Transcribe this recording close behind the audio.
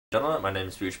Gentlemen, my name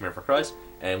is Subibg for Christ,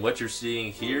 and what you're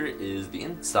seeing here is the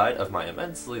inside of my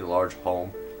immensely large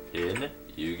home in,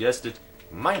 you guessed it,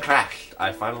 Minecraft.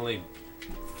 I finally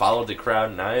followed the crowd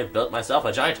and I built myself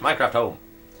a giant Minecraft home.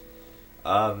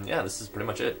 Yeah, this is pretty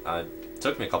much it. It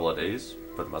took me a couple of days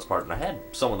for the most part, and I had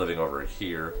someone living over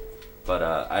here, but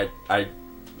I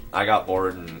got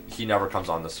bored and he never comes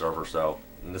on the server, so,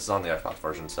 and this is on the Xbox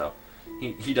version, so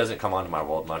he doesn't come onto my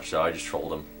world much, so I just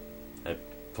trolled him. I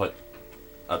put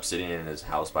obsidian in his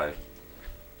house by,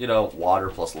 you know, water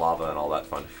plus lava and all that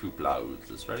fun hoopla. Is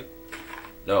this ready?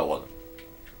 No, it wasn't.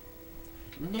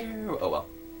 No. Oh well.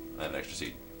 I have an extra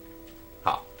seed.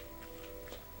 Ha.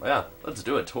 Well, yeah, let's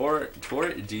do it. Tour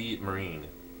de Marine.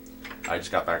 I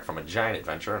just got back from a giant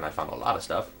adventure and I found a lot of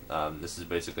stuff. This is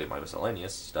basically my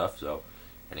miscellaneous stuff, so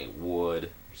any wood,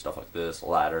 stuff like this,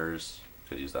 ladders,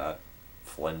 could use that,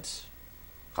 flint,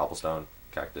 cobblestone,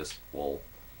 cactus, wool,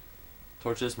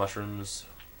 torches, mushrooms,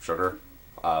 sugar.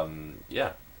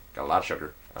 Yeah, got a lot of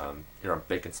sugar. Here I'm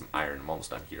baking some iron. I'm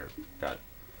almost done here. Got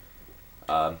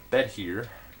bed here.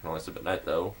 Can only sleep at night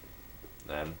though.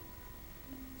 Then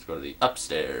let's go to the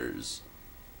upstairs.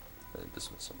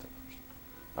 Dismiss something first.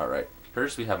 All right.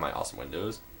 First we have my awesome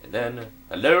windows, and then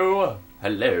hello,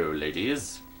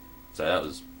 ladies. So that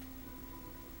was,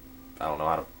 I don't know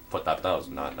how to put that, but that was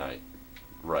not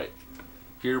right.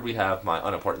 Here we have my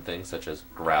unimportant things such as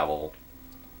gravel,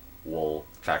 wool,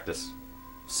 cactus,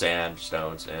 sand,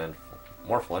 stones, and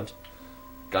more flint.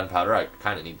 Gunpowder, I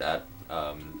kind of need that.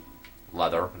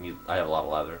 Leather, I have a lot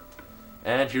of leather.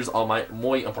 And here's all my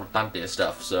muy importante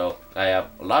stuff. So I have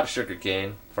a lot of sugar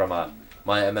cane from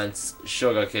my immense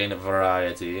sugar cane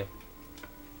variety.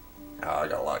 I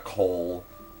got a lot of coal,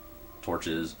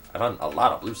 torches. I found a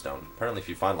lot of bluestone. Apparently if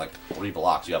you find like 3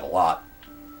 blocks, you have a lot.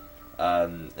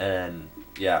 And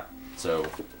yeah, so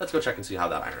let's go check and see how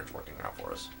that iron's working out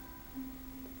for us.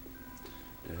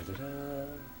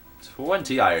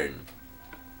 20 iron.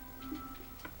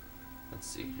 Let's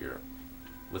see here.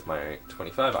 With my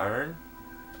 25 iron,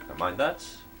 I mine that,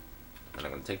 and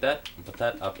I'm going to take that and put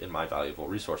that up in my valuable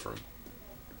resource room.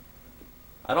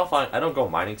 I don't go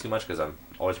mining too much because I'm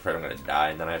always afraid I'm going to die,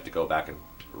 and then I have to go back and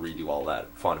redo all that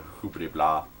fun hoopity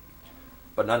blah.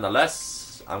 But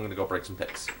nonetheless, I'm going to go break some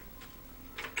picks.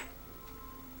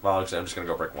 Well, actually, I'm just going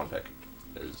to go break one pick.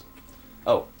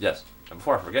 Oh, yes. And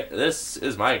before I forget, this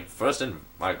is my first and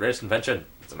my greatest invention.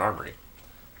 It's an armory.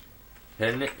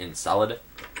 Hidden in solid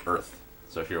earth.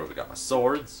 So here we got my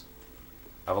swords.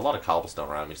 I have a lot of cobblestone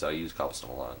around me, so I use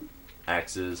cobblestone a lot.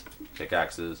 Axes,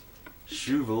 pickaxes,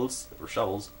 shovels, or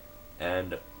shovels,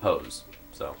 and hoes.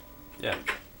 So, yeah.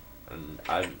 And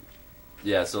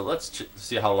so let's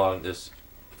see how long this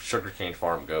sugarcane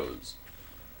farm goes.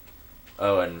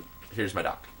 Oh, and here's my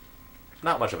dock.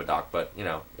 Not much of a dock, but, you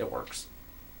know, it works.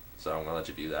 So I'm going to let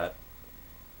you view that.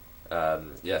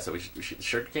 Yeah, so the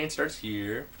sugarcane starts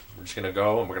here. We're just going to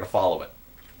go and we're going to follow it.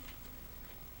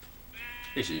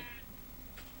 Hey, sheep.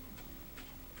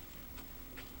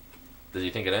 Does he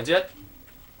think it ends yet?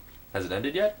 Has it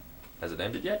ended yet? Has it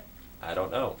ended yet? I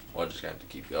don't know. We're just going to have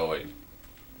to keep going.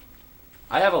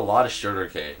 I have a lot of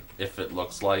sugarcane, if it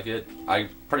looks like it. I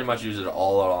pretty much use it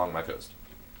all along my coast.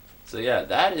 So yeah,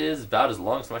 that is about as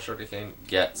long as my sugarcane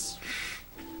gets.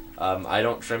 I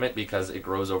don't trim it because it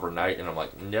grows overnight, and I'm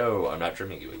like, no, I'm not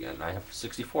trimming you again. I have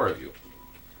 64 of you.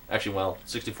 Actually, well,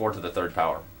 64 to the 3rd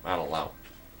power. I don't know.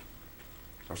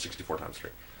 Or 64 times 3.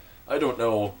 I don't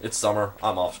know. It's summer.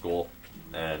 I'm off school,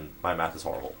 and my math is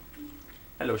horrible.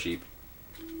 Hello, sheep.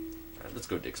 Alright, let's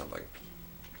go dig something.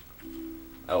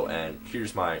 Oh, and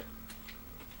here's my...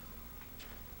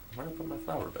 Where did I put my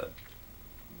flower bed?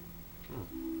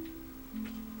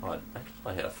 Oh,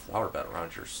 I had a flower bed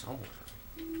around here somewhere.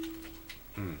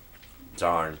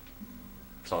 Darn.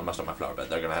 Someone messed up my flower bed.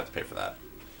 They're gonna have to pay for that.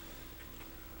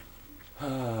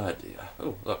 Ah, dear.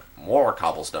 Oh, look. More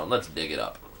cobblestone. Let's dig it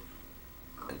up.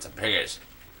 And some piggies.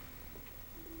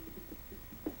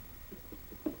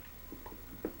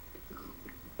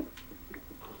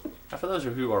 Now, for those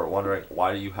of you who are wondering,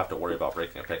 why do you have to worry about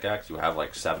breaking a pickaxe? You have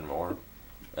like 7 more.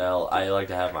 Well, I like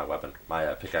to have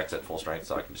my pickaxe at full strength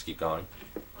so I can just keep going.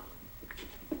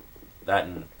 That,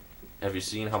 and have you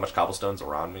seen how much cobblestone's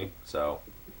around me? So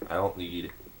I don't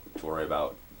need to worry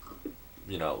about,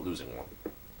 you know, losing one.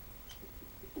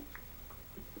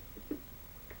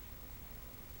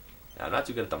 Now, I'm not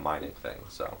too good at the mining thing,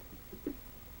 so.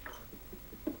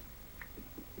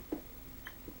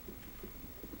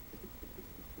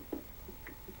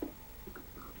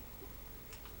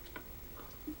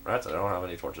 Rats, I don't have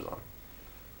any torches on.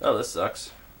 Oh, this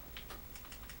sucks.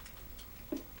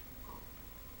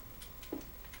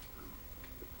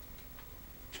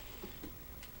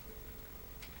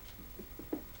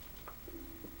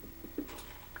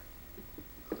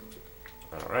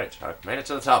 Alright, I've made it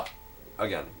to the top.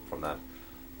 Again, from that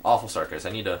awful staircase. I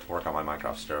need to work on my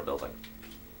Minecraft stair building.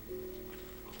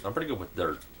 I'm pretty good with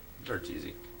dirt. Dirt's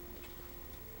easy.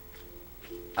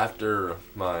 After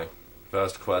my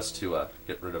first quest to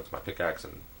get rid of my pickaxe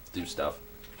and do stuff,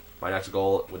 my next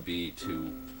goal would be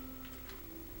to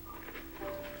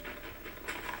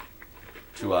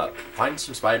find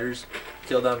some spiders,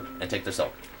 kill them, and take their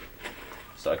silk.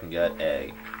 So I can get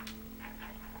a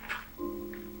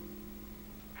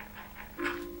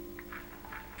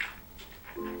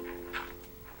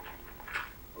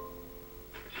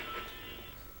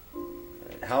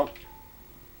how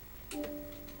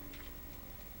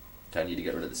I need to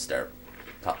get rid of the stair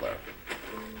top layer.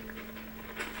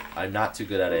 I'm not too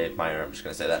good at a miner, I'm just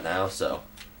gonna say that now, so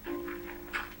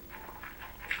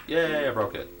yay, I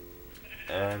broke it.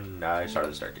 And I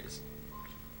started the staircase.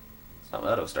 It's not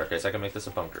that of a staircase, I can make this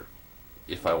a bunker.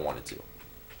 If I wanted to.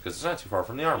 Because it's not too far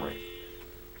from the armory.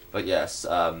 But yes,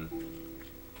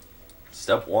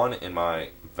 step one in my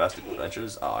vast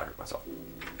adventures. Oh, I hurt myself.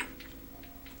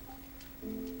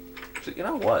 So, you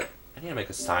know what? I need to make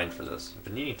a sign for this. I've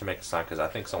been needing to make a sign because I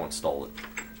think someone stole it.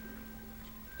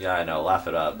 Yeah, I know, laugh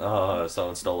it up. Oh,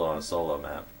 someone stole it on a solo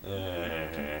map.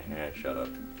 Shut up.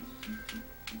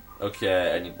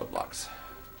 Okay, I need wood blocks.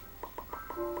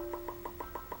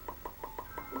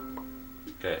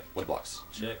 Okay, wood blocks.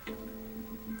 Check.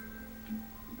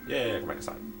 Yeah, I can make a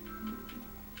sign.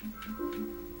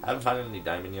 I haven't found any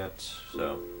diamond yet,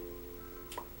 so...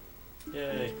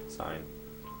 Yay, sign.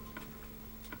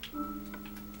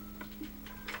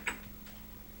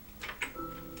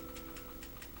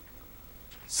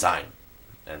 Sign.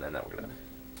 And then we're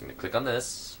gonna click on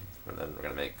this, and then we're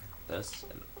gonna make this,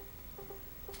 and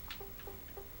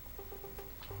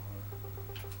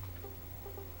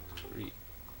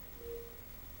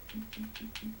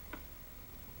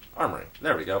armory.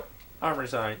 There we go. Armory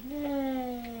sign.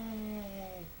 Yay!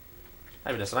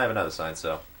 I have another sign,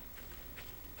 so.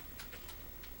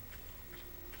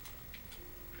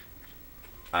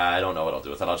 I don't know what I'll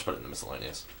do with it. I'll just put it in the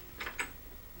miscellaneous.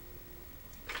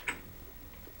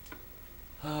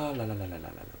 La la la la la la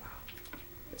la.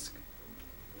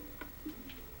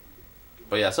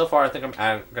 But yeah, so far I think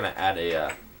I'm gonna add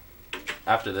a.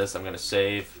 After this, I'm gonna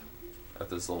save.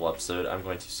 After this little episode, I'm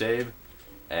going to save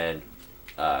and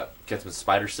get some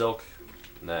spider silk,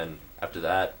 and then after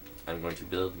that, I'm going to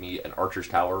build me an archer's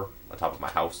tower on top of my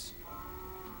house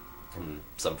in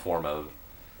some form of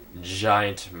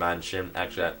giant mansion.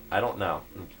 Actually, I don't know.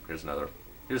 Here's another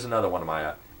one of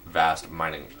my vast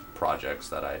mining projects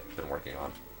that I've been working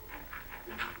on.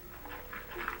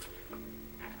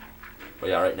 But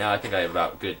yeah, right now I think I have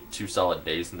about good 2 solid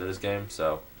days into this game,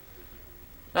 so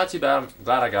not too bad. I'm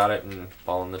glad I got it and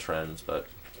following the trends, but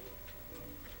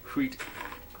tweet.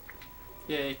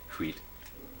 Yay, tweet.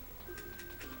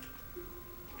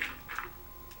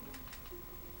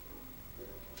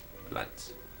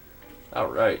 Plant.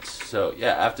 Alright, so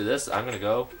yeah, after this, I'm gonna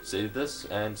go save this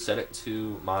and set it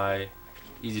to my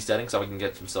easy setting so I can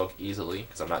get some silk easily,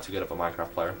 because I'm not too good of a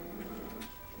Minecraft player.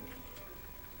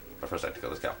 But first I have to kill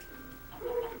this cow.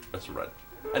 That's some bread.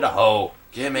 And a hoe!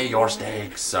 Give me your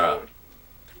steaks! No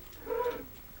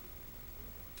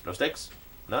steaks?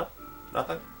 No?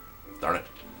 Nothing? Darn it.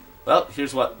 Well,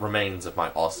 here's what remains of my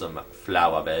awesome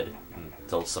flower bed.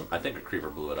 Until I think a creeper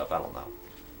blew it up, I don't know.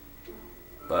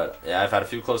 But, yeah, I've had a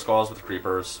few close calls with the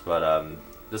creepers, but,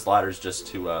 this ladder's just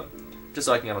to, just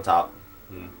so I can get on top.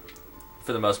 And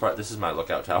for the most part, this is my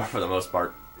lookout tower, for the most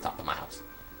part, top of my house.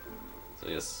 So,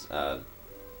 yes,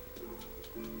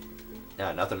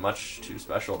 yeah, nothing much too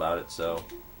special about it, so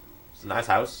it's a nice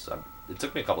house. It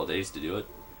took me a couple of days to do it,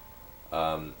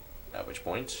 at which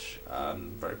point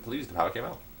I'm very pleased with how it came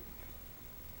out.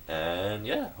 And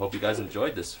yeah, hope you guys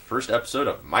enjoyed this first episode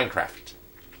of Minecraft.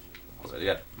 I'll say it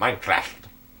again, Minecraft.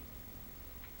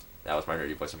 That was my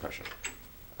nerdy voice impression.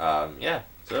 Yeah,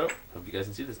 so hope you guys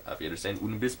can see this. Auf Wiedersehen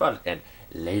und bis bald, and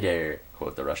later,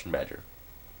 quote the Russian Badger.